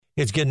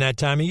it's getting that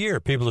time of year.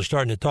 People are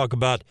starting to talk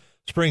about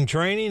spring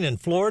training in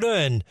Florida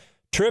and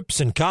trips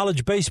and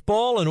college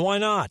baseball, and why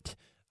not?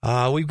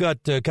 We've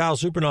got Kyle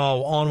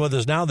Supernall on with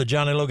us now, the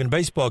Johnny Logan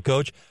baseball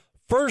coach.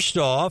 First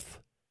off,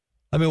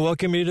 let me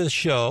welcome you to the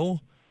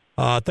show.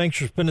 Thanks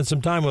for spending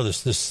some time with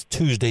us this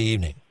Tuesday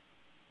evening.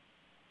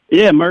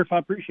 Yeah, Murph, I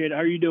appreciate it.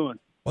 How are you doing?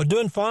 Well,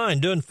 doing fine.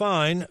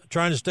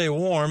 Trying to stay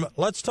warm.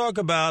 Let's talk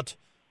about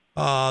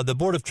the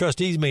Board of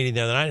Trustees meeting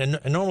the other night. And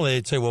normally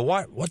they'd say, well,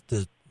 what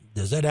does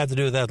that have to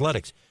do with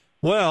athletics?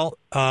 Well,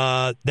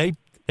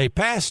 they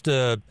passed,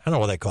 I don't know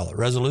what they call it,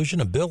 resolution,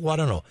 a bill? Well, I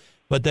don't know.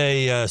 But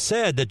they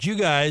said that you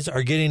guys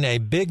are getting a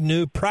big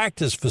new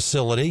practice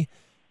facility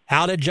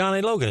out at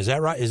Johnny Logan. Is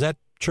that right? Is that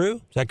true?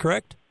 Is that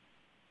correct?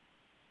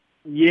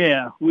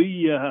 Yeah,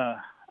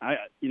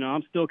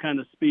 I'm still kind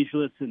of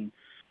speechless and,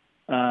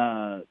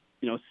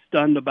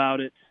 stunned about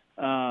it.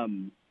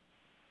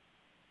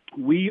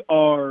 We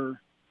were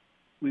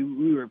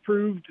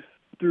approved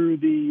through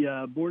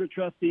the Board of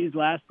Trustees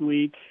last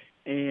week,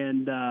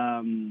 and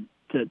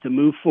to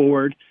move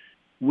forward,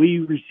 we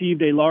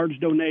received a large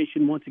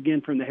donation once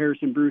again from the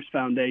Harrison Bruce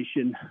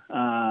Foundation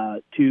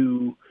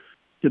to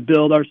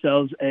build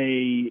ourselves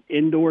a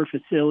indoor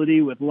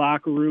facility with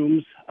locker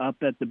rooms up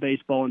at the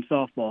baseball and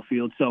softball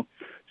field. So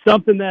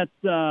something that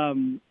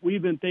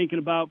we've been thinking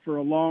about for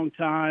a long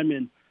time,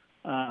 and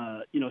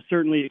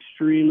certainly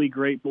extremely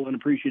grateful and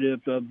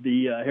appreciative of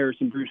the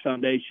Harrison Bruce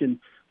Foundation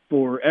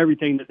for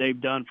everything that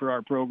they've done for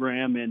our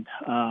program. And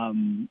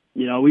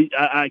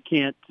I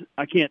can't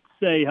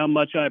say how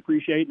much I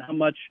appreciate and how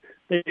much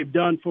they've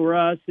done for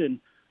us, and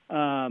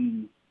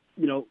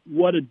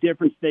what a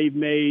difference they've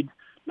made,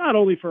 not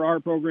only for our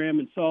program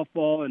in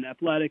softball and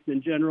athletics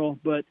in general,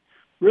 but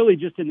really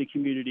just in the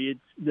community.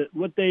 It's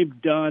what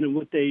they've done and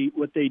what they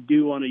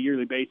do on a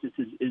yearly basis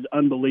is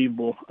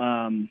unbelievable,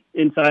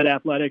 inside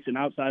athletics and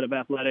outside of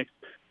athletics,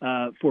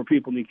 for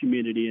people in the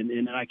community.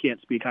 And I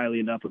can't speak highly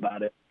enough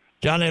about it.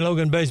 Johnny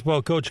Logan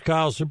baseball coach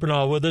Kyle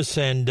Supernall with us.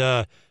 And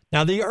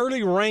now the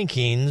early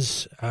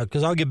rankings,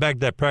 because I'll get back to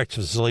that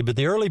practice facility, but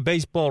the early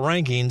baseball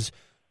rankings,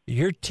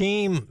 your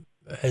team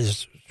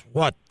is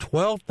what,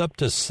 12th up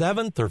to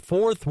 7th or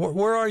 4th?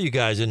 Where are you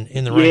guys in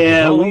the rankings?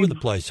 Yeah, all over the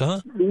place,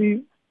 huh?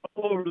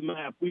 All over the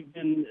map. We've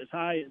been as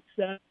high as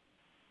 7.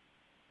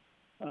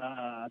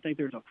 I think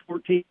there's a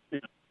 14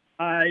 and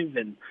 5,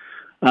 and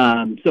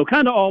so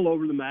kind of all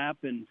over the map.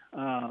 And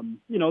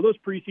those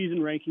preseason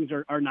rankings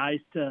are nice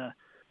to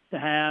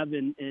have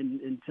and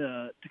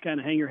to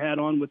kind of hang your hat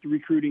on with the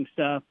recruiting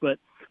stuff. But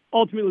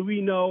ultimately, we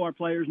know, our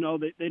players know,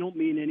 that they don't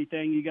mean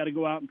anything. You got to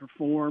go out and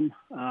perform.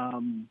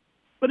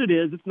 But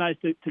it's nice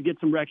to get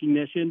some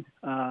recognition.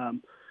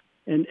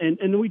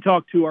 And we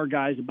talk to our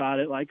guys about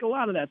it. Like, a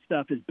lot of that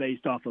stuff is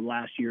based off of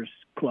last year's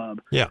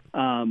club. Yeah.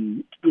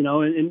 And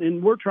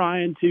we're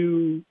trying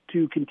to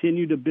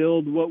continue to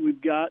build what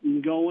we've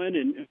gotten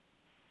going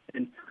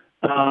and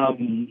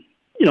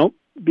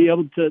be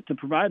able to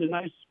provide a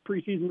nice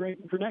preseason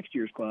rating for next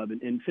year's club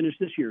and finish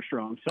this year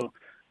strong. So,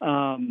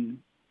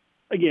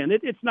 again,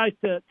 it's nice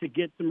to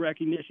get some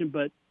recognition,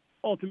 but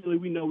ultimately,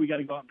 we know we got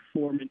to go out and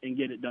perform and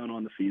get it done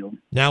on the field.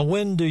 Now,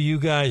 when do you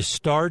guys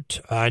start?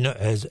 I know,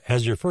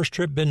 has your first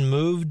trip been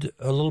moved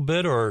a little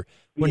bit, or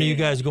when are you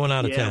guys going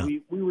out of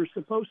town? We were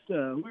supposed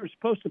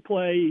to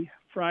play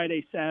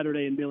Friday,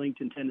 Saturday in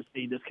Millington,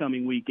 Tennessee this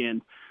coming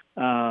weekend.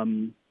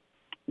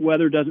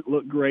 Weather doesn't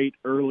look great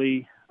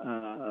early.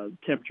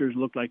 Temperatures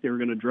looked like they were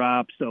going to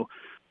drop, so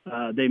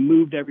they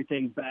moved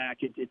everything back.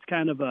 It's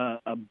kind of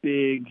a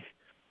big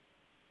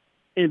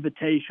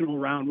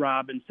invitational round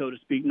robin, so to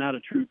speak, not a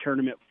true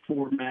tournament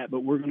format,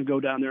 but we're going to go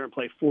down there and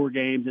play 4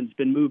 games, and it's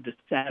been moved to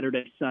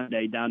Saturday,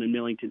 Sunday down in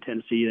Millington,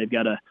 Tennessee. They've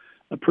got a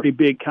pretty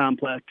big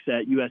complex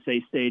at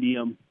USA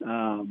Stadium, 3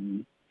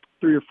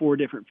 or 4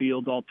 different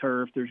fields, all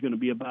turf. There's going to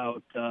be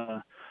about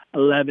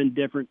 11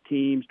 different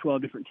teams,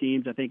 12 different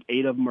teams. I think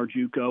 8 of them are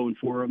JUCO and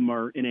 4 of them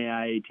are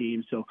NAIA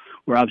teams, so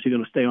we're obviously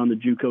going to stay on the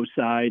JUCO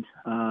side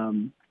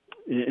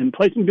and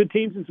play some good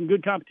teams and some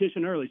good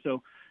competition early. So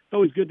it's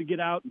always good to get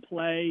out and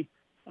play.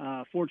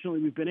 Fortunately,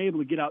 we've been able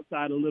to get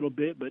outside a little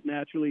bit, but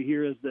naturally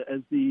here as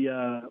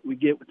we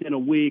get within a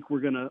week,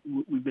 we've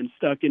been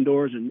stuck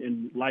indoors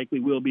and likely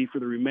will be for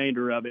the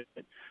remainder of it.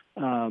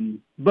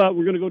 But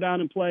we're going to go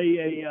down and play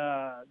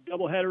a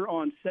doubleheader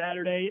on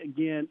Saturday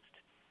against.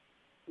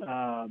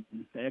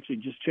 They actually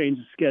just changed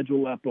the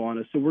schedule up on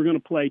us, so we're going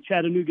to play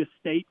Chattanooga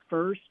State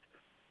first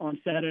on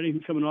Saturday,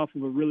 who's coming off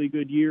of a really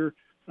good year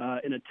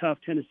in a tough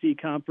Tennessee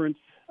conference.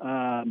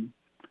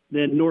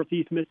 Then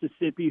Northeast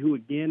Mississippi, who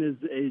again is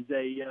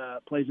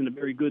plays in a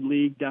very good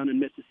league down in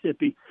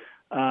Mississippi,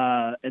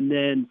 and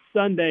then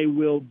Sunday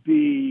will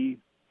be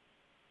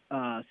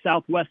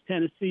Southwest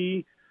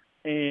Tennessee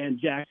and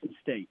Jackson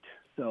State,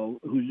 so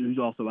who's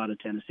also out of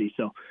Tennessee.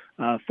 So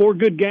 4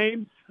 good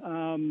games.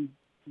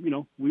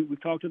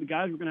 We've talked to the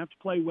guys. We're going to have to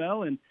play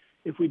well, and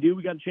if we do,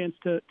 we got a chance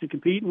to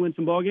compete and win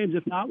some ball games.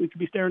 If not, we could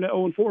be staring at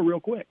 0-4 real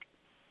quick.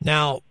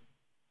 Now,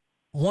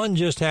 one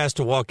just has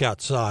to walk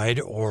outside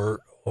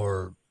or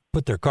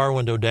put their car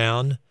window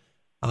down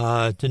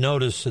to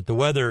notice that the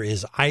weather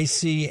is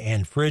icy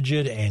and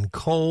frigid and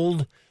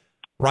cold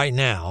right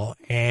now.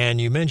 And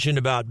you mentioned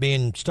about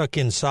being stuck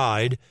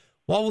inside.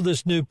 What will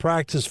this new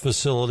practice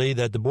facility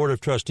that the Board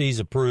of Trustees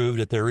approved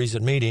at their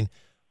recent meeting,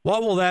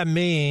 what will that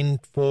mean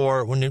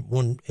for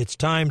when it's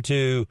time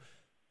to,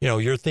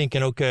 you're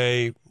thinking,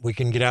 okay, we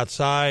can get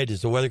outside.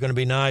 Is the weather going to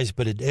be nice?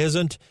 But it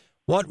isn't.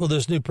 What will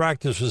this new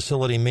practice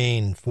facility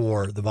mean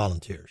for the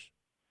Volunteers?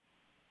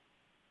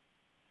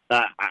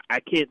 I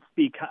can't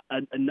speak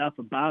enough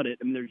about it.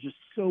 I mean, there's just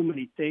so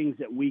many things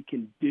that we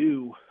can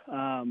do.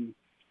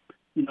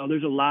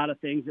 There's a lot of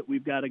things that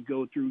we've got to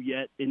go through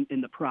yet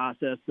in the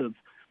process of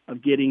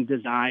getting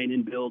design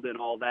and build and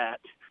all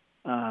that.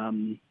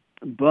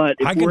 But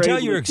I can tell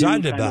you're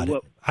excited about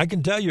it. I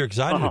can tell you're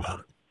excited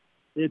about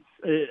it.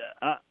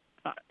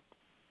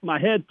 My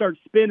head starts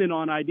spinning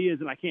on ideas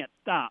and I can't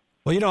stop.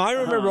 Well, I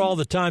remember all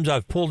the times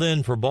I've pulled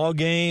in for ball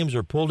games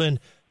or pulled in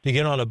to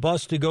get on a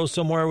bus to go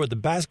somewhere with the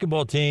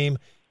basketball team,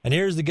 and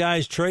here's the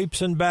guys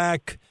traipsing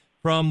back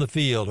from the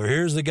field, or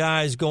here's the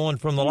guys going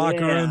from the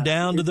locker room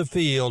down to the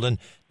field, and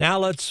now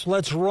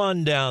let's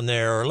run down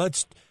there, or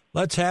let's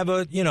have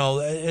a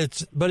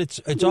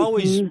it's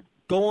always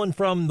going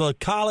from the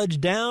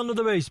college down to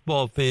the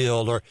baseball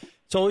field,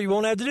 so you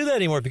won't have to do that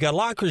anymore if you got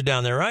lockers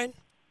down there, right?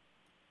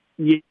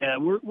 Yeah,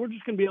 we're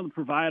just going to be able to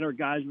provide our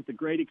guys with a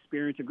great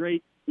experience, a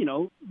great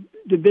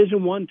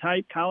Division I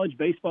type college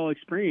baseball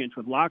experience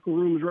with locker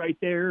rooms right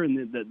there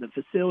and the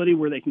facility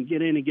where they can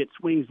get in and get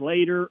swings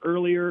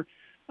earlier.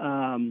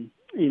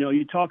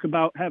 You talk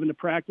about having to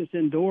practice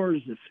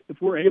indoors. If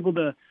we're able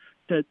to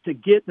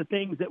get the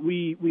things that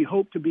we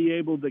hope to be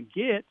able to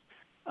get,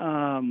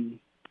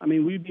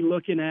 we'd be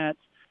looking at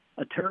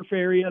a turf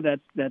area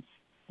that's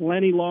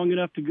plenty long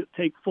enough to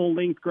take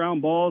full-length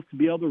ground balls, to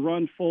be able to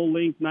run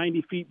full-length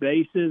 90-feet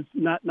bases,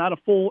 not a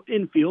full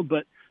infield,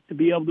 but to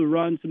be able to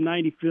run some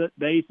 90-foot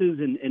bases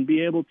and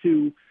be able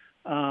to,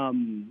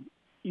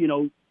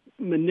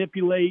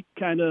 manipulate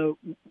kind of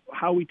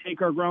how we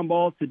take our ground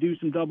balls to do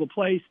some double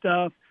play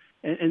stuff.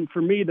 And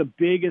for me, the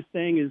biggest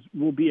thing is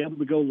we'll be able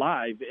to go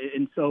live.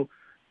 And so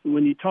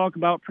when you talk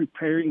about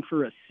preparing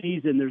for a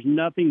season, there's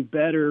nothing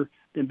better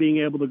than being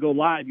able to go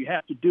live. You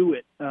have to do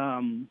it.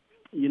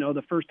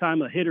 The first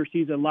time a hitter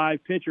sees a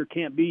live pitcher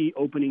can't be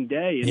opening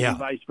day and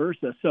vice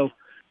versa. So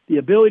the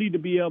ability to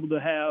be able to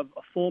have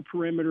a full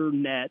perimeter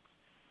net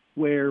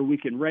where we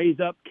can raise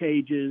up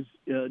cages,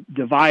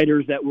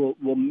 dividers that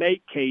will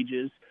make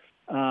cages,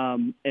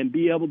 and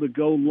be able to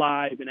go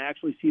live and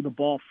actually see the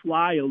ball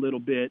fly a little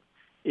bit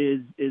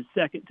is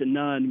second to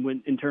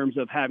none in terms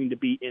of having to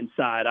be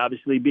inside.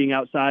 Obviously, being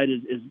outside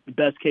is the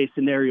best case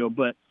scenario,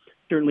 but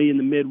certainly in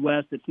the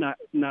Midwest, it's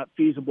not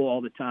feasible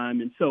all the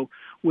time. And so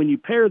when you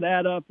pair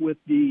that up with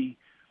the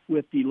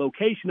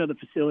location of the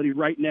facility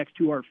right next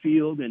to our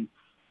field and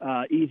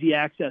easy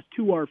access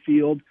to our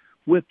field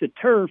with the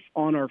turf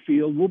on our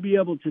field, we'll be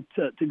able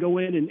to go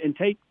in and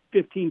take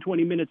 15,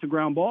 20 minutes of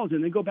ground balls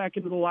and then go back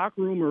into the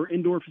locker room or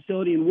indoor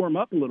facility and warm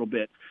up a little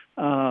bit.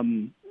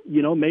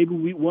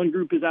 Maybe one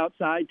group is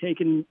outside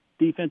taking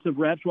defensive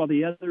reps while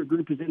the other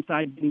group is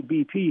inside getting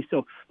BP.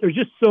 So there's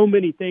just so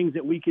many things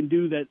that we can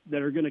do that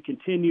are going to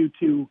continue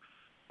to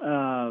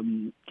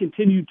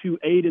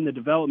aid in the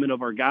development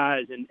of our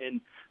guys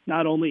and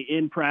not only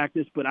in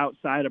practice but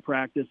outside of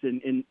practice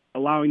and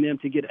allowing them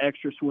to get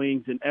extra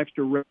swings and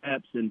extra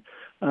reps and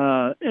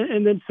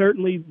then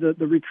certainly the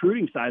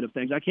recruiting side of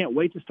things. I can't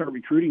wait to start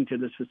recruiting to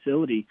this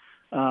facility.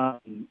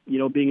 Being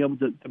able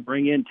to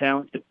bring in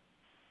talent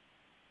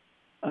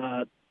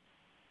that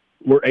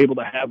we're able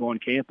to have on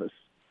campus.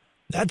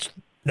 That's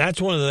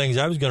one of the things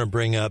I was going to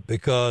bring up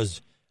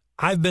because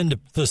I've been to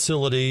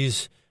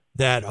facilities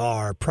that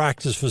are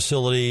practice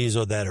facilities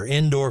or that are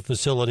indoor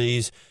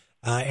facilities,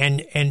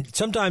 and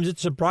sometimes it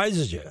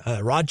surprises you.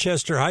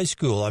 Rochester High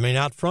School,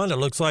 out front it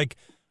looks like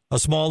a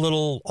small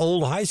little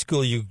old high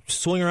school. You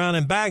swing around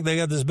and back, they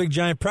got this big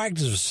giant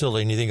practice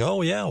facility, and you think,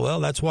 oh, yeah, well,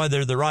 that's why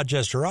they're the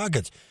Rochester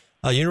Rockets.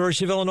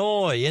 University of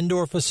Illinois,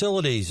 indoor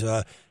facilities.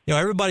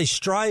 Everybody's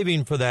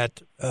striving for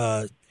that,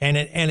 and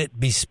it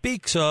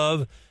bespeaks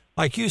of,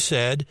 like you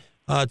said,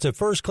 it's a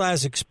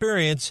first-class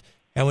experience,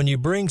 and when you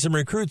bring some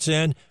recruits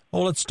in,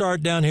 let's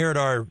start down here at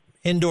our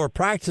indoor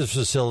practice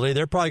facility.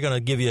 They're probably going to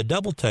give you a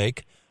double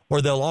take,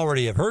 or they'll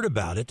already have heard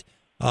about it,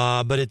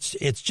 but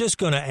it's just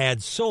going to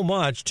add so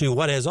much to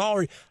what has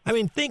already –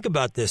 think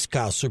about this,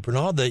 Kyle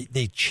Supernaw,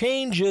 the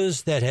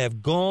changes that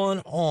have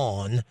gone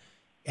on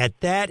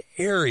at that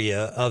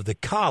area of the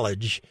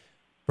college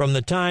from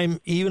the time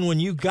even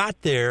when you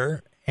got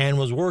there and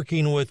was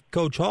working with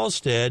Coach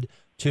Halstead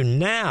to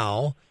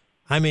now.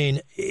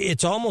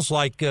 It's almost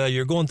like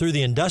you're going through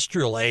the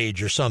industrial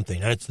age or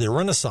something. It's the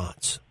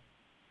Renaissance.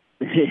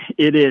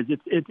 It is.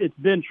 It's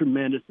been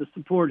tremendous. The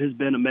support has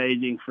been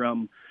amazing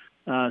from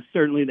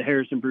certainly the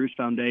Harrison Bruce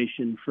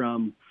Foundation,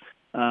 from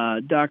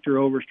Dr.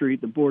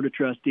 Overstreet, the Board of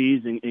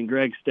Trustees, and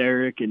Greg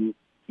Sterick. And,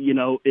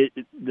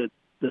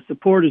 the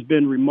support has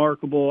been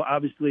remarkable,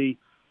 obviously,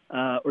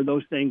 or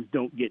those things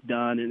don't get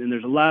done. And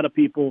there's a lot of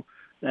people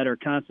that are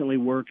constantly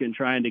working,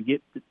 trying to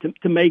get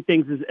to make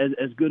things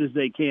as good as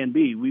they can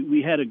be.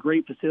 We had a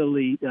great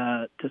facility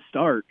to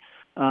start,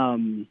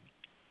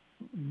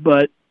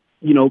 but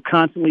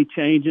constantly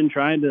changing,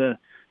 trying to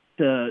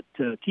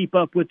keep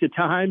up with the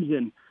times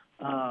and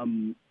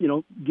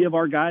give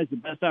our guys the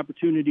best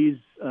opportunities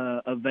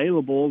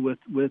available with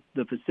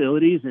the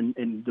facilities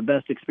and the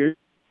best experience.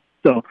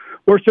 So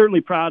we're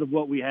certainly proud of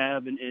what we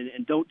have and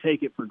don't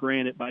take it for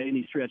granted by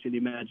any stretch of the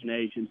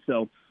imagination.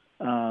 So,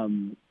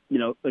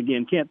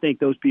 again, can't thank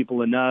those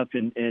people enough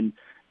and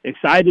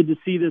excited to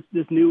see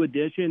this new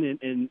addition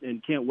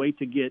and can't wait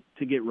to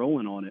get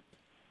rolling on it.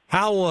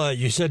 How,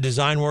 you said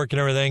design work and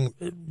everything,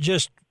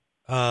 just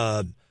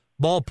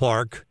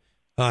ballpark,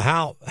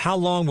 how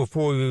long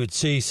before we would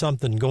see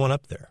something going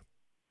up there?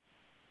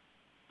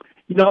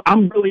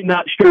 I'm really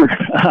not sure.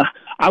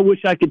 I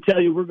wish I could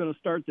tell you we're going to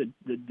start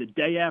the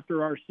day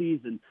after our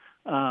season.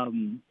 I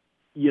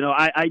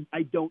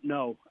don't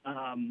know.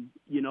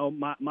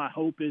 My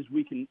hope is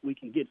we can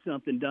get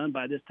something done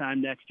by this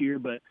time next year.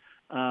 But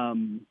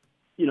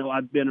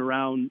I've been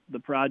around the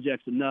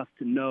projects enough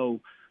to know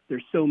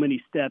there's so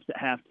many steps that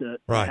have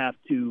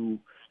to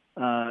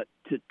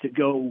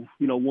go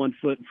one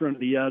foot in front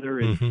of the other,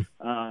 and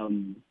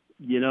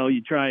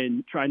you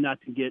try not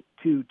to get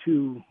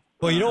too.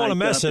 Well, you don't want to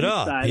mess it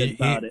up.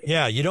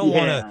 You don't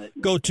want to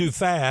go too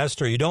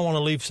fast, or you don't want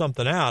to leave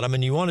something out. I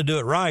mean, you want to do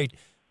it right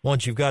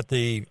once you've got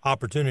the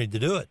opportunity to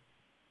do it.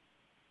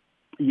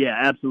 Yeah,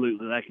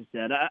 absolutely. Like I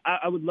said,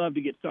 I would love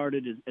to get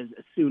started as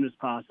soon as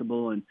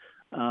possible. And,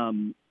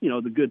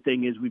 the good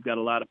thing is we've got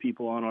a lot of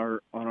people on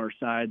our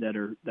side that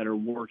are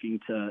working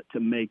to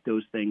make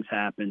those things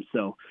happen.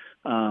 So,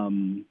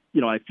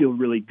 I feel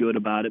really good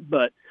about it.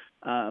 But,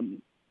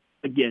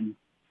 again,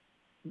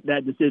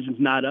 that decision's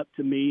not up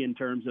to me in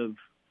terms of,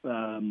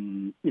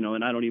 and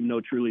I don't even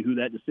know truly who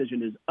that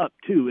decision is up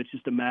to. It's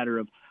just a matter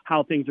of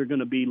how things are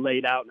going to be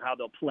laid out and how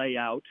they'll play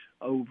out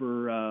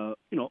over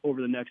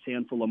the next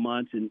handful of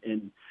months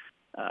and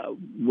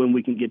when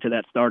we can get to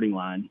that starting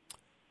line.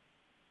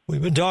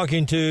 We've been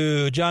talking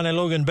to John A.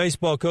 Logan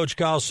baseball coach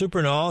Kyle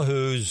Supernall,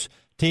 whose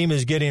team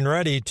is getting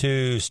ready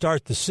to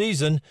start the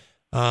season.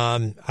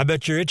 I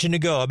bet you're itching to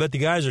go. I bet the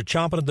guys are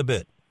chomping at the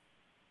bit.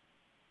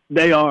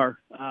 They are.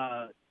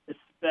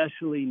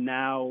 Especially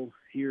now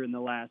here in the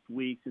last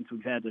week since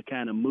we've had to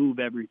kind of move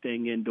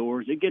everything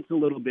indoors. It gets a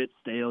little bit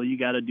stale. You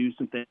got to do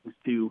some things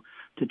to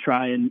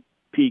try and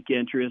pique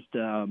interest.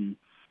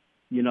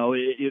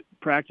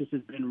 Practice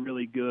has been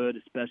really good,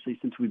 especially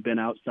since we've been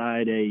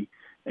outside a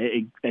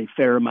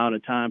fair amount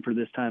of time for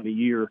this time of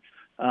year.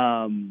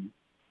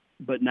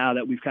 But now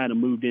that we've kind of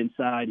moved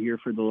inside here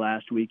for the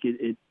last week,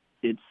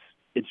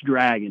 it's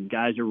dragging.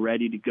 Guys are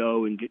ready to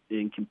go and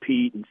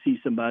compete and see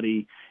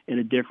somebody in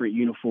a different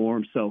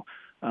uniform. So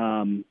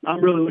I'm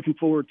really looking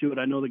forward to it.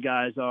 I know the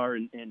guys are,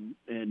 and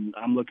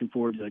I'm looking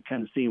forward to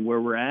kind of seeing where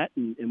we're at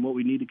and what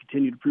we need to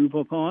continue to prove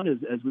upon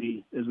as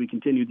we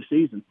continue the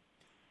season.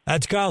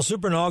 That's Kyle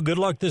Supernall. Good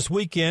luck this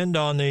weekend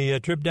on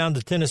the trip down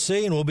to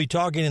Tennessee, and we'll be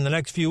talking in the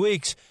next few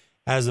weeks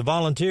as the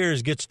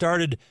Volunteers get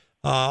started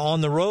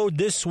on the road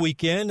this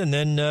weekend, and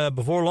then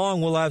before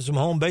long we'll have some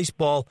home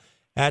baseball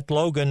at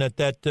Logan at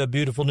that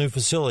beautiful new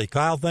facility.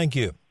 Kyle, thank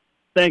you.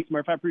 Thanks,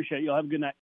 Murph. I appreciate it. You'll have a good night.